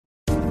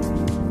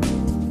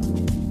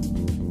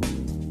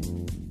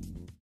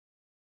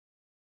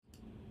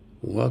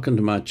Welcome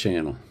to my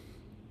channel.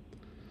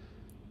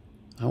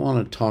 I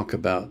want to talk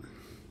about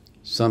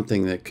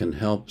something that can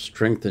help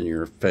strengthen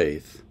your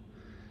faith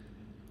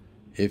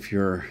if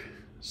you're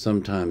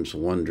sometimes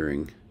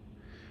wondering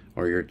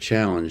or you're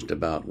challenged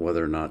about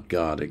whether or not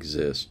God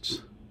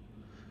exists.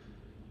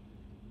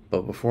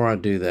 But before I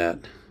do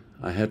that,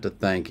 I have to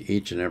thank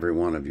each and every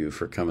one of you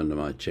for coming to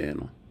my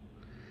channel.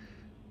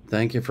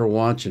 Thank you for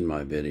watching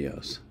my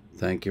videos.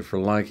 Thank you for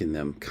liking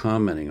them,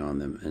 commenting on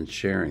them, and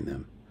sharing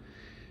them.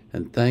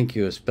 And thank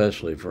you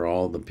especially for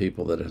all the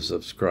people that have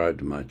subscribed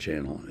to my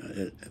channel.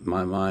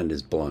 My mind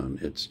is blown.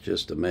 It's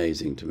just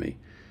amazing to me.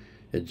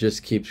 It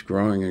just keeps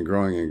growing and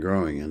growing and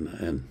growing.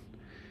 And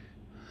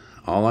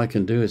all I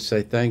can do is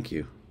say thank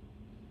you.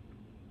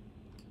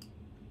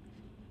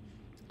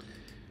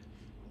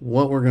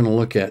 What we're going to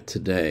look at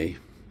today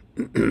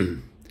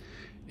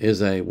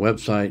is a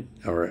website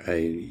or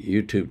a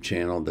YouTube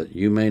channel that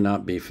you may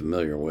not be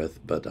familiar with,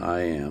 but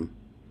I am,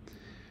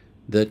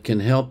 that can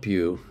help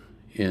you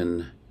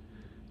in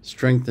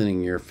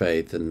strengthening your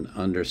faith and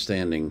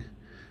understanding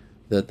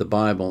that the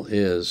Bible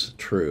is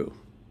true.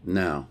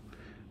 Now,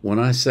 when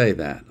I say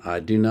that, I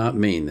do not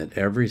mean that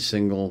every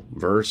single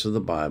verse of the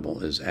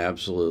Bible is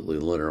absolutely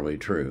literally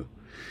true.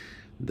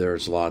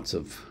 There's lots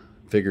of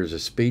figures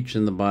of speech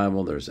in the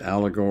Bible, there's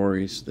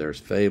allegories, there's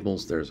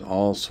fables, there's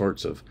all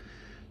sorts of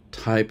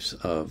types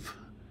of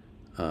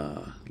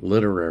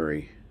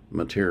literary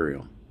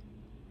material.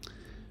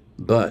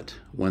 But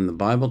when the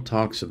Bible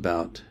talks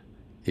about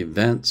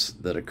events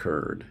that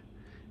occurred,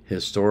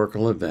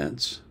 historical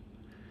events,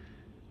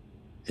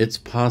 it's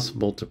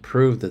possible to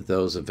prove that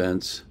those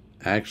events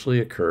actually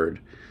occurred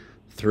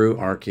through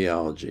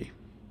archaeology.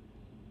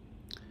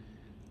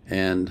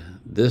 And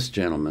this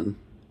gentleman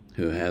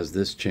who has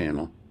this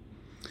channel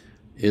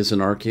is an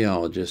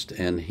archaeologist,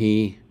 and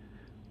he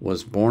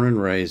was born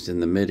and raised in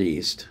the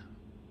Mideast,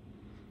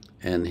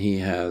 and he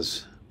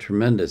has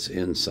tremendous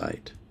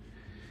insight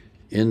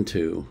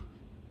into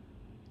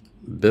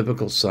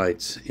biblical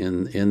sites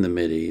in the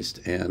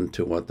Mideast and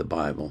to what the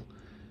Bible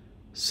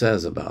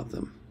says about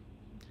them.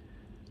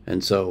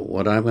 And so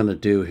what I'm going to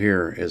do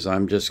here is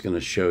I'm just going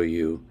to show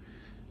you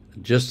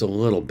just a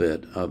little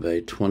bit of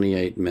a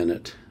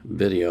 28-minute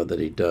video that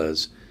he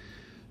does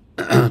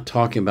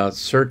talking about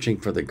searching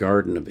for the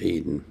Garden of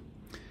Eden.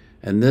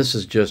 And this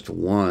is just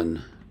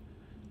one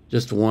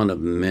of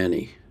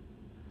many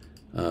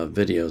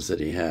videos that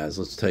he has.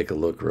 Let's take a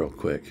look real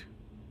quick.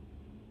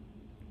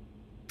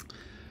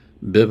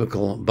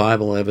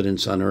 Bible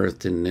evidence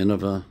unearthed in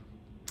Nineveh.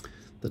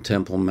 The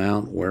Temple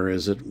Mount, where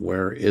is it?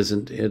 Where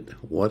isn't it?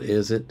 What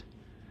is it?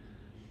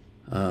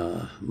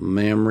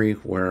 Mamre,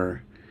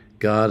 where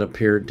God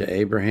appeared to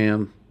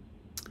Abraham.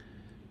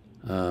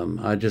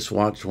 I just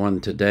watched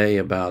one today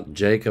about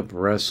Jacob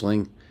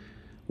wrestling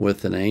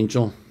with an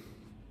angel.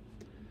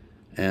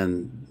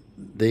 And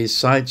these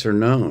sites are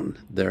known.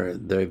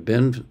 They've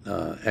been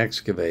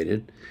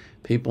excavated.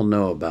 People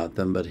know about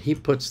them, but he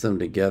puts them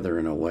together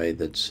in a way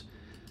that's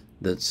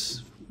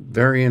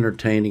very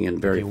entertaining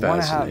and very fascinating. If you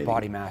want to have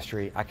body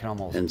mastery, I can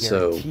almost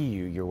guarantee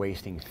you're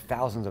wasting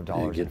thousands of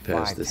dollars in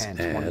 5, 10,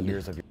 20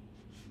 years of your...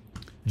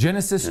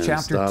 Genesis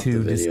chapter 2. Stop the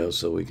video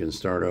so we can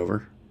start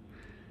over.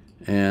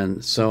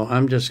 And so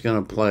I'm just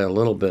going to play a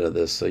little bit of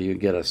this so you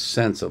get a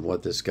sense of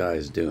what this guy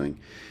is doing.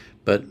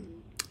 But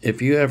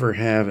if you ever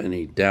have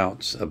any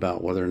doubts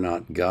about whether or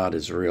not God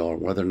is real or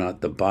whether or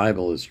not the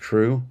Bible is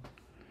true,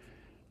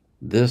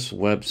 this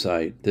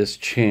website, this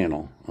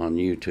channel on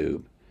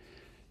YouTube,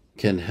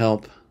 can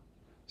help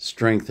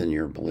strengthen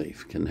your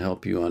belief, can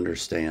help you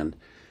understand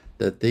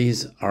that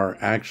these are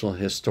actual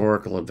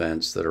historical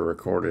events that are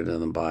recorded in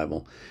the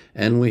Bible,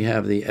 and we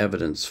have the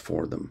evidence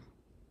for them.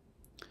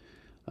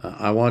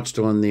 I watched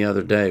one the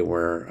other day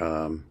where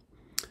an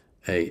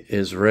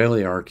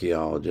Israeli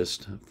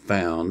archaeologist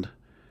found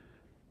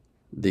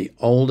the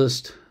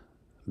oldest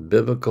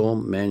biblical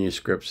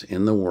manuscripts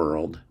in the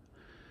world,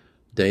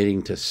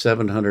 dating to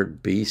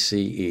 700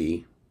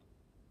 BCE,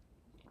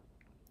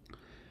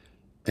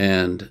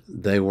 and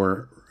they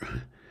were,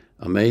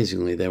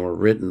 amazingly, they were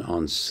written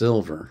on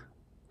silver.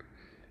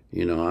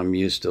 You know, I'm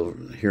used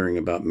to hearing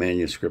about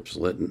manuscripts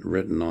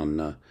written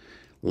on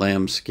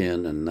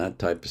lambskin and that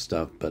type of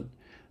stuff, but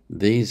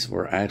these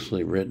were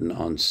actually written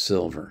on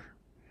silver,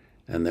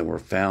 and they were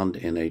found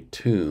in a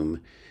tomb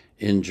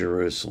in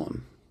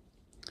Jerusalem,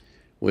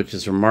 which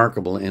is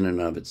remarkable in and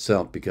of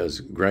itself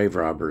because grave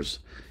robbers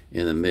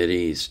in the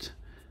Mideast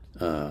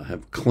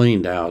have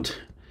cleaned out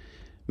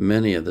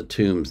many of the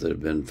tombs that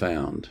have been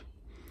found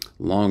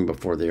long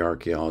before the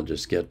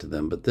archaeologists get to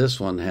them. But this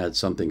one had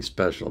something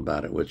special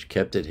about it, which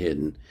kept it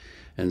hidden,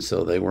 and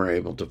so they were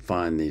able to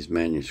find these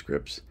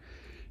manuscripts.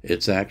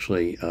 It's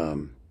actually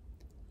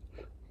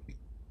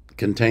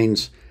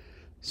contains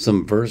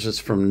some verses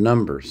from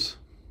Numbers.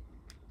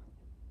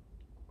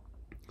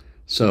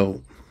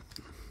 So,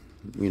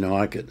 you know,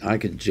 I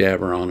could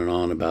jabber on and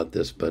on about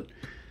this, but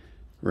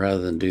rather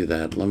than do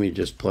that, let me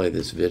just play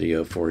this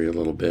video for you a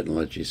little bit and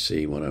let you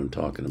see what I'm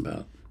talking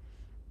about.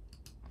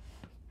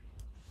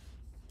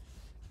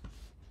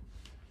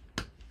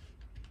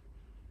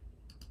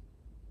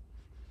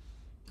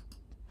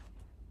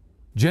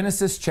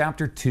 Genesis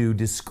chapter 2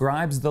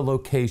 describes the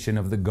location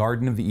of the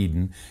Garden of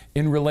Eden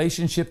in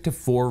relationship to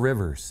 4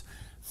 rivers.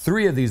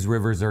 3 of these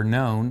rivers are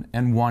known,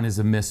 and 1 is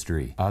a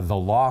mystery. The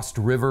lost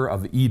river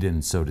of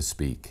Eden, so to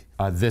speak.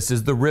 This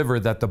is the river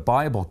that the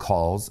Bible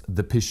calls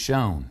the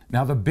Pishon.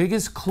 Now, the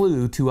biggest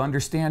clue to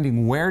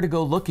understanding where to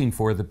go looking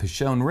for the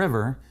Pishon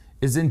River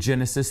is in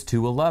Genesis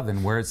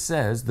 2:11, where it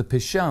says, the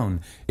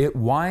Pishon, it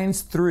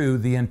winds through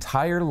the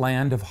entire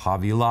land of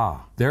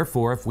Havilah.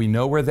 Therefore, if we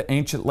know where the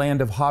ancient land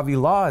of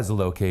Havilah is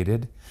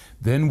located,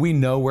 then we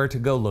know where to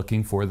go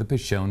looking for the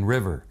Pishon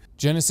River.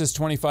 Genesis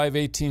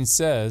 25:18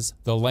 says,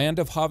 the land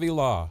of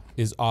Havilah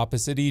is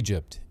opposite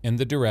Egypt in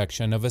the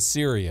direction of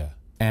Assyria.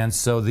 And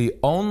so the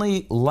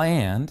only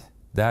land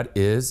that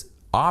is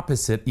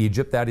opposite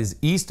Egypt, that is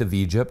east of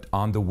Egypt,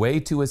 on the way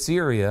to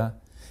Assyria,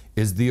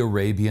 is the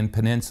Arabian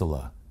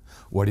Peninsula,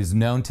 what is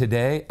known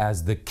today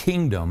as the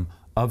Kingdom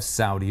of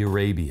Saudi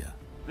Arabia.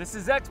 This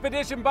is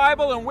Expedition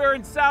Bible, and we're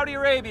in Saudi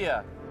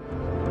Arabia.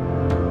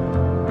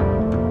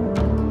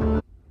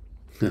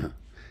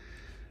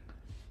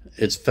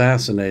 It's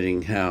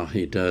fascinating how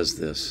he does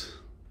this.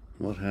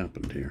 What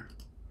happened here?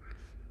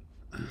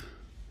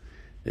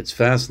 It's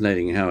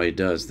fascinating how he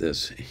does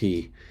this.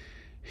 He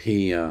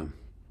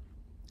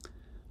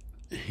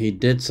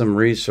did some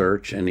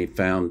research, and he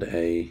found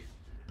a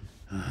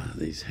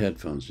these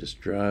headphones just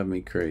drive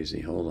me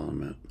crazy. Hold on a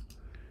minute.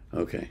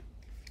 Okay.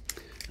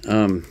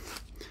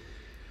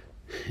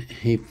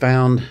 He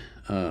found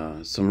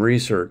some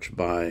research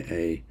by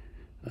a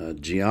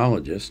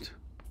geologist,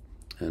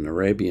 an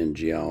Arabian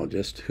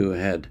geologist, who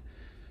had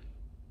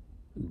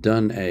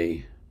done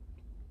a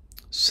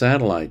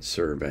satellite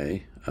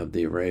survey of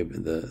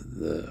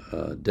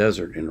the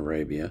desert in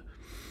Arabia,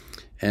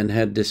 and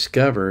had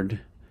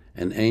discovered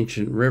an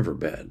ancient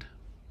riverbed.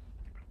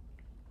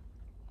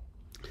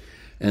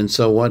 And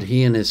so what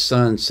he and his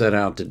son set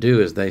out to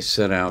do is they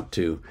set out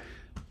to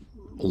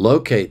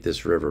locate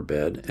this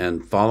riverbed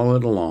and follow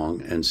it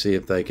along and see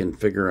if they can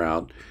figure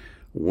out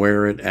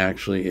where it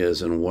actually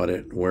is and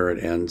where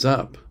it ends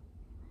up.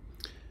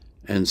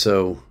 And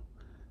so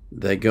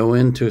they go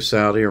into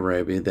Saudi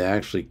Arabia. They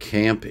actually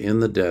camp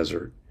in the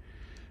desert,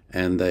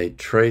 and they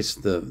trace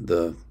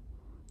the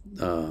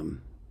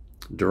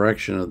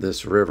direction of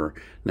this river.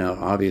 Now,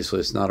 obviously,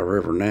 it's not a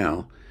river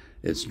now.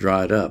 It's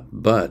dried up,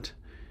 but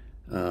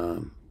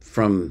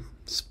from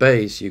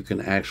space, you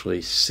can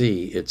actually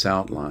see its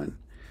outline.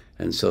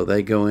 And so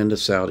they go into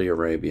Saudi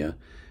Arabia,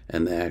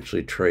 and they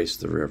actually trace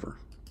the river.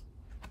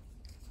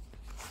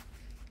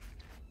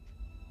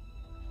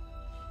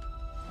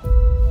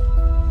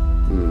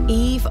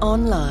 EVE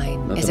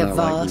Online Nothing is a I like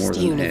more vast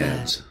than universe.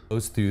 ads.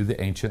 Goes through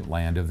the ancient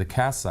land of the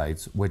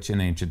Kassites, which in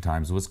ancient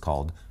times was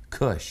called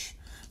Cush.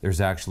 There's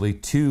actually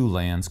 2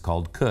 lands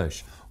called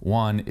Cush.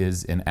 One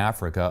is in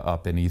Africa,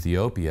 up in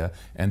Ethiopia,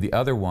 and the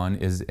other one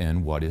is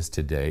in what is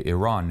today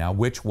Iran. Now,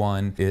 which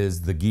one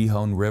is the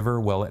Gihon River?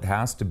 Well, it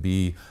has to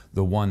be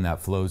the one that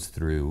flows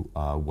through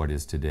what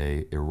is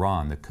today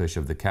Iran, the Cush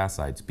of the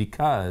Kassites,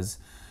 because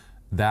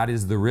that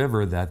is the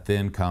river that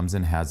then comes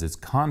and has its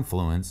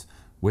confluence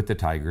with the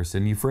Tigris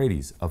and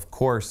Euphrates. Of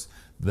course,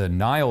 the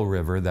Nile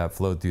River that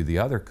flowed through the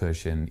other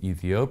Cush in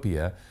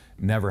Ethiopia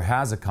never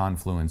has a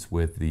confluence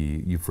with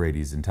the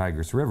Euphrates and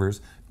Tigris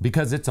rivers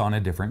because it's on a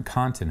different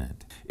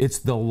continent. It's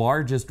the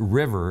largest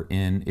river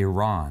in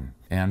Iran,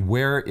 and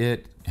where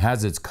it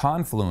has its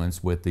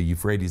confluence with the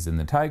Euphrates and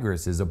the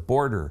Tigris is a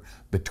border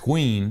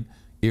between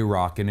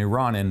Iraq and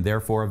Iran, and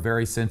therefore a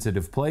very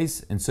sensitive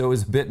place, and so it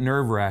was a bit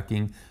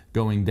nerve-wracking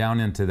going down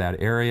into that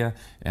area,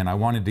 and I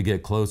wanted to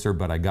get closer,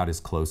 but I got as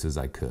close as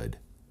I could.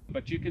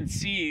 But you can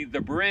see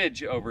the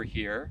bridge over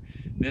here.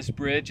 This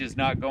bridge is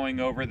not going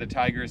over the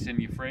Tigris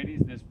and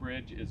Euphrates. This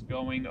bridge is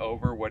going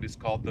over what is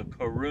called the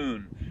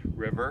Karun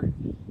River.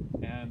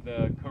 And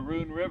the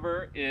Karun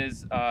River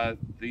is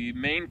the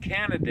main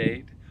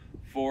candidate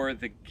for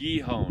the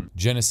Gihon.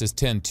 Genesis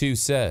 10:2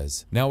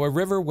 says, Now a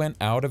river went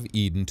out of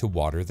Eden to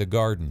water the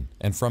garden,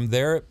 and from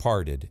there it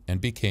parted and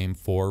became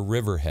 4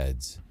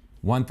 riverheads.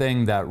 One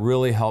thing that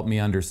really helped me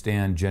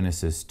understand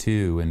Genesis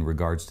 2 in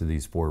regards to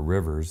these 4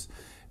 rivers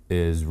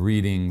is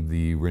reading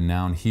the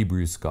renowned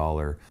Hebrew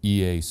scholar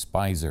E.A.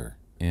 Spicer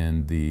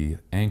in the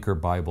Anchor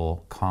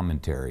Bible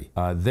commentary.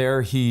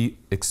 There he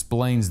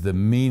explains the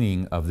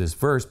meaning of this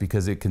verse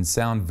because it can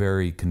sound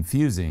very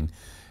confusing.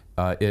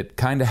 It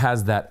kind of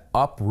has that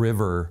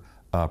upriver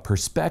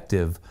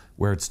perspective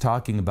where it's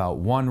talking about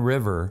one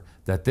river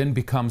that then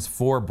becomes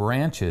 4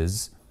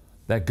 branches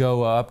that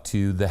go up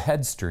to the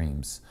head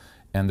streams.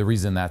 And the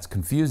reason that's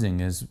confusing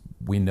is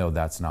we know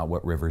that's not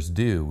what rivers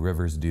do.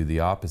 Rivers do the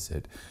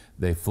opposite.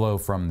 They flow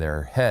from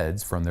their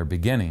heads, from their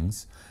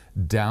beginnings,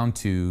 down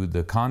to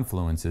the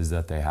confluences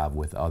that they have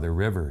with other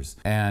rivers.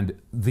 And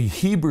the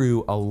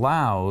Hebrew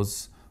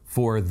allows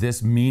for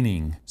this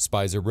meaning.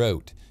 Spicer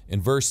wrote,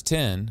 in verse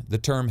 10, the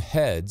term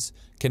heads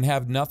can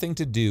have nothing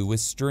to do with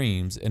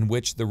streams in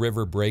which the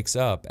river breaks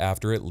up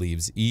after it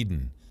leaves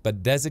Eden,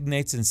 but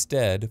designates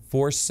instead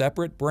 4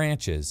 separate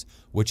branches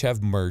which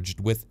have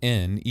merged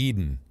within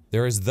Eden.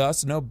 There is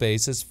thus no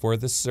basis for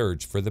the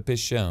search for the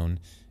Pishon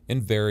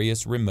in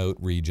various remote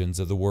regions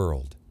of the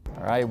world.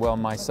 All right, well,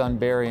 my son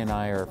Barry and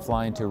I are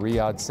flying to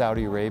Riyadh,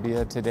 Saudi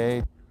Arabia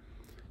today.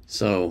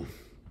 So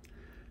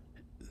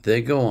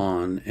they go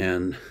on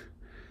and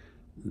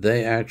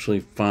they actually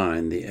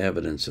find the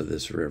evidence of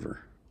this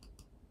river.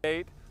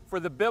 For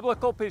the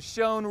biblical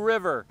Pishon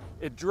River,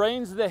 it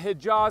drains the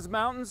Hijaz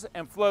Mountains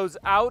and flows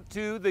out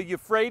to the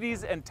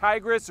Euphrates and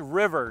Tigris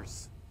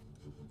rivers.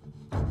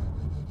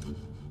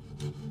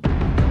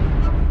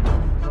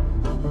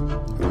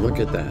 Look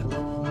at that.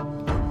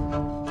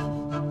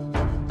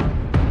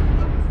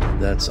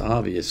 That's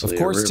obviously Of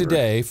course, a river.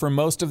 today, for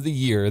most of the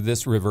year,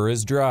 this river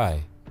is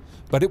dry.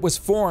 But it was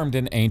formed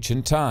in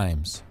ancient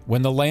times,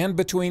 when the land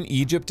between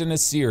Egypt and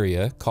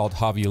Assyria, called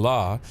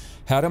Havilah,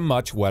 had a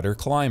much wetter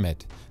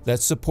climate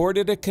that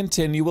supported a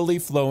continually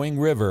flowing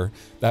river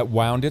that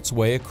wound its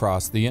way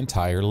across the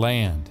entire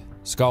land.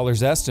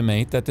 Scholars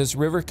estimate that this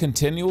river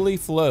continually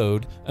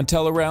flowed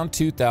until around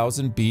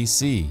 2000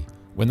 BC,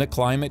 when the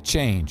climate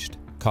changed,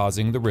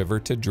 causing the river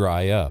to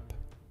dry up.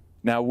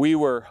 Now, we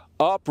were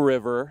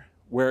upriver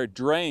where it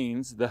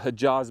drains the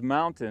Hijaz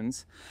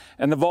Mountains,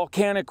 and the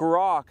volcanic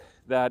rock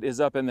that is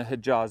up in the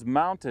Hijaz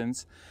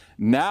Mountains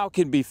now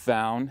can be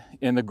found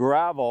in the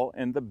gravel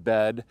in the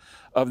bed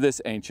of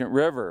this ancient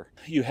river.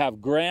 You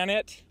have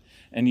granite,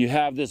 and you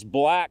have this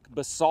black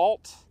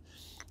basalt,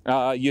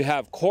 you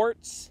have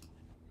quartz.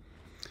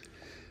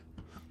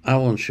 I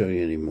won't show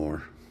you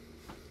anymore.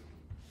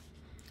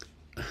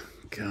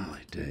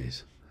 Golly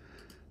days.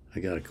 I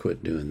gotta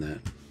quit doing that.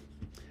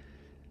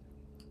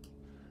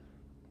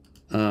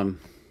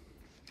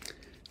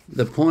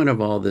 The point of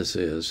all this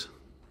is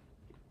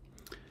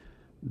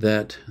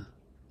that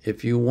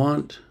if you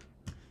want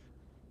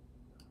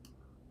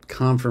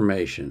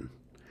confirmation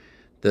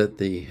that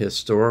the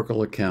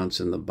historical accounts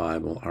in the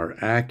Bible are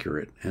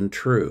accurate and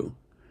true,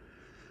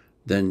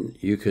 then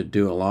you could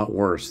do a lot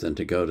worse than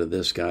to go to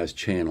this guy's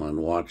channel and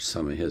watch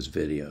some of his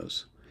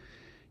videos.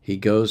 He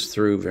goes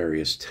through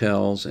various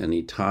tells and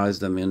he ties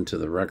them into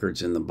the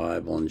records in the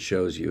Bible and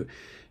shows you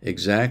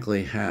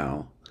exactly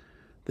how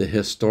the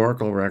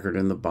historical record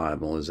in the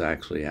Bible is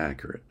actually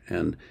accurate.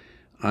 And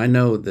I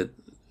know that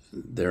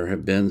there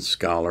have been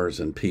scholars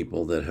and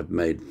people that have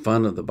made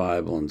fun of the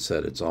Bible and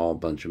said it's all a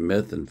bunch of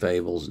myth and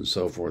fables and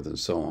so forth and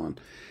so on.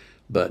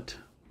 But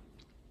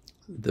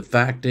the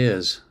fact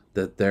is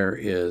that there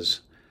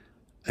is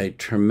a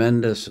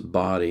tremendous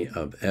body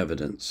of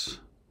evidence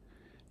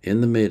in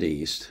the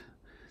Mideast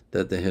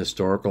that the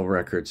historical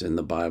records in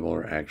the Bible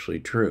are actually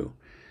true.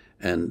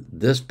 And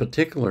this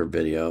particular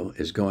video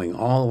is going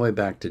all the way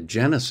back to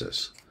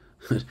Genesis,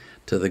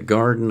 to the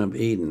Garden of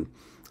Eden.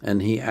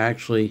 And he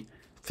actually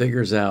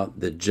figures out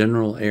the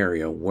general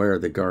area where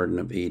the Garden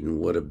of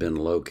Eden would have been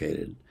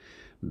located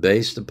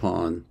based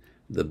upon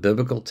the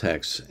biblical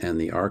texts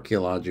and the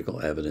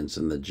archaeological evidence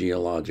and the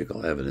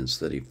geological evidence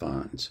that he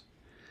finds.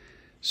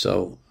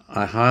 So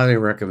I highly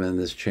recommend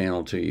this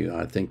channel to you.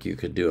 I think you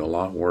could do a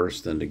lot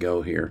worse than to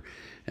go here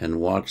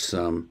and watch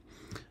some,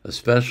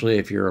 especially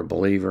if you're a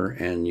believer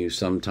and you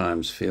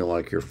sometimes feel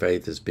like your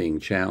faith is being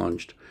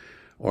challenged,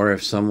 or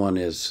if someone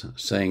is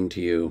saying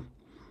to you,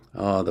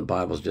 oh, the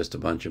Bible's just a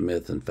bunch of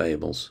myth and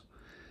fables.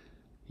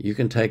 You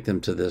can take them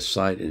to this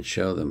site and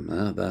show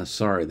them,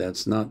 sorry,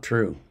 that's not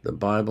true. The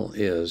Bible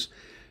is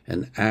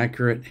an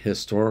accurate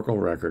historical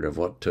record of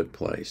what took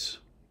place.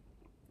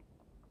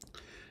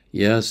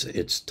 Yes,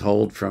 it's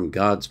told from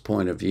God's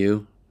point of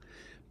view,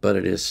 but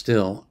it is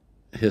still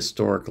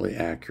historically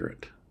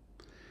accurate.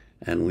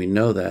 And we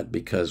know that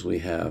because we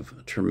have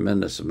a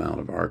tremendous amount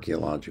of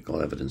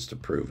archaeological evidence to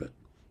prove it.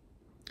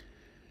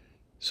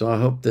 So I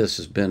hope this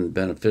has been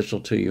beneficial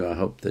to you. I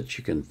hope that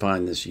you can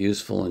find this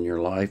useful in your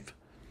life.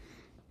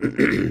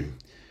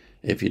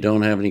 If you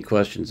don't have any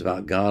questions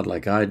about God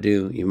like I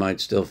do, you might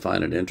still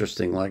find it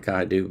interesting like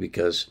I do,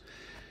 because,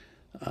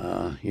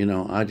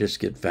 I just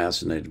get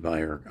fascinated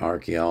by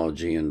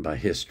archaeology and by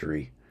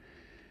history.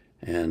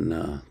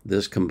 And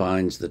this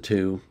combines the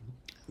two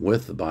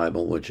with the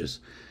Bible, which is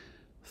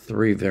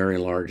three very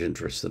large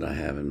interests that I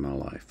have in my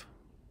life.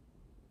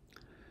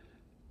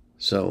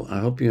 So I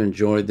hope you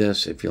enjoyed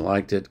this. If you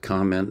liked it,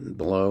 comment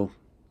below.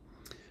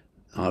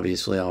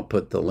 Obviously, I'll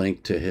put the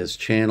link to his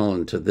channel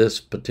and to this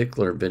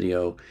particular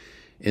video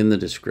in the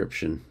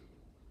description.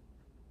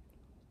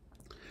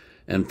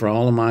 And for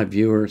all of my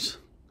viewers,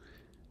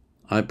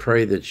 I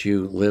pray that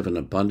you live an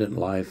abundant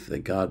life,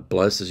 that God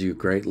blesses you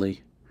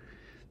greatly,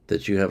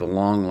 that you have a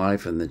long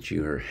life and that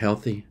you are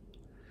healthy.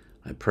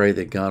 I pray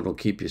that God will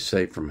keep you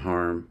safe from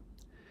harm.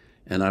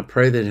 And I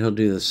pray that he'll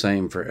do the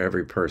same for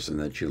every person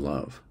that you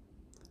love.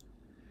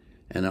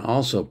 And I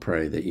also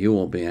pray that you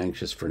will be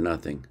anxious for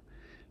nothing,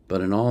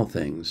 but in all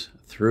things,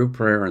 through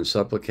prayer and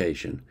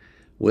supplication,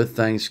 with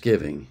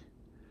thanksgiving,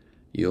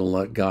 you'll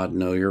let God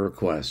know your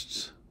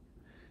requests,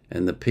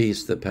 and the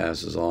peace that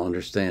passes all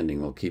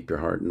understanding will keep your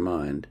heart and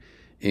mind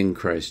in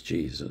Christ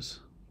Jesus.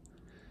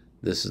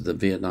 This is the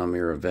Vietnam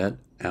Era Vet,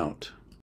 out.